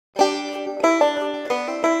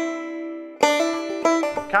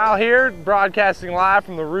Kyle here, broadcasting live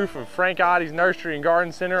from the roof of Frank Otte's Nursery and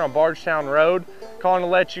Garden Center on Bardstown Road. Calling to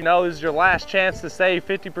let you know this is your last chance to save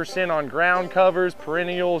 50% on ground covers,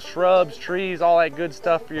 perennials, shrubs, trees, all that good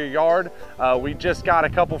stuff for your yard. We just got a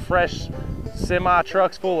couple fresh semi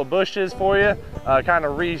trucks full of bushes for you. Kind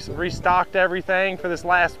of restocked everything for this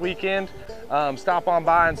last weekend. Stop on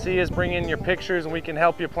by and see us, bring in your pictures, and we can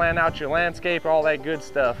help you plan out your landscape, all that good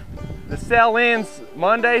stuff. The sale ends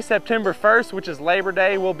Monday, September 1st, which is Labor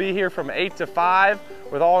Day. We'll be here from 8 to 5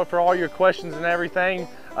 for all your questions and everything.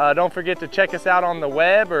 Don't forget to check us out on the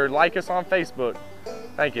web or like us on Facebook.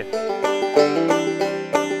 Thank you.